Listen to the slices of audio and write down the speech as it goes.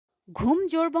घुम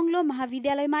जोरबंगलो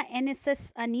महाविद्यालयमा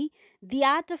एनएसएस अनि दि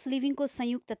आर्ट अफ लिभिङको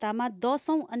संयुक्ततामा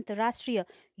 10औं अन्तर्राष्ट्रिय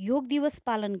योग दिवस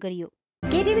पालन गरियो।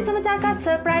 केटीभी समाचारका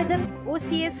सरप्राइजर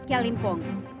OCS Kalimpong,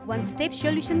 one step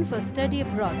solution for study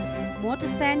abroad, motor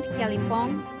stand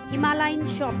Kalimpong, Himalayan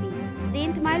Shopping,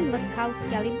 10th mile Musk House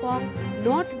Kalimpong,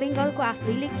 North Bengal को आफ्नो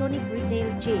electronic retail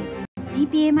chain,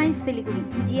 DPMI Siliguri,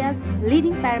 India's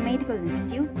leading paramedical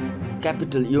institute,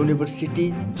 Capital University,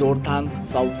 Jorthang,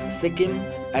 South Sikkim.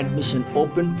 Admission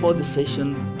open for the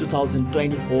session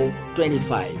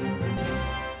 2024-25.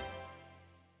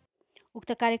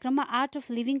 उक्त कार्यक्रममा art of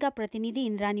लिभिङका प्रतिनिधि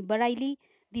इन्द्रानी बराइली,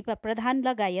 दीपा प्रधान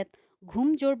लगायत घुम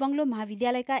जोरबंगलो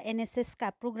महाविद्यालयका एनएसएसका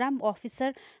programme officer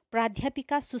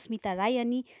प्राध्यापिका सुस्मिता राई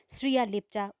अनि श्रिया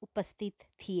लेप्चा उपस्थित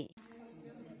थिए।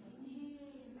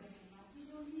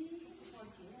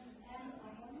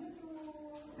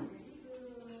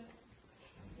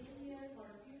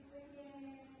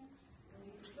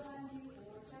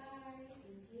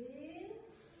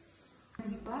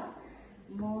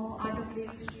 More art of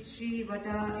living Sri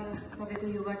Vata Kaveko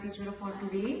yoga teacher for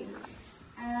today.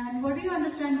 And what do you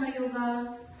understand by yoga?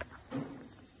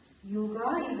 Yoga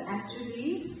is actually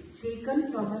taken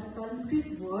from a Sanskrit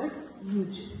word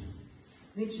yuj,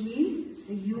 which means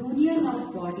the union of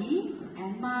body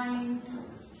and mind.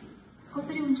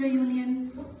 Kasari uncha union?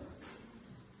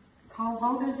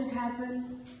 How does it happen?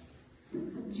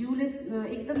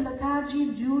 Ekdam lethargy,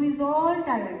 Jew is all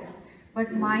tired, but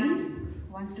mind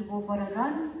wants to go for a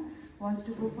run, wants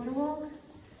to go for a walk.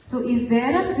 So is there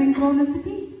a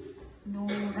synchronicity? No.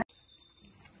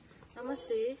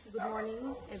 Namaste, good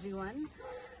morning everyone.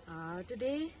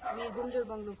 Today we Gumjor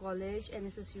Banglo College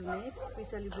NSS unit, we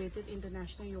celebrated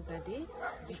International Yoga Day,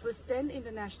 which was 10th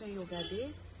International Yoga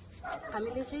Day.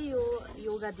 हामीले चाहिँ यो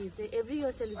yoga day चाहिँ every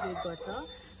year celebrate गर्छ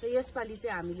र यसपालि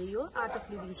चाहिँ हामीले यो आर्ट अफ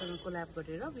लिभिङसँग कोल्याब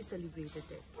गरेर we celebrated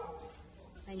it.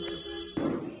 Thank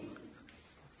you.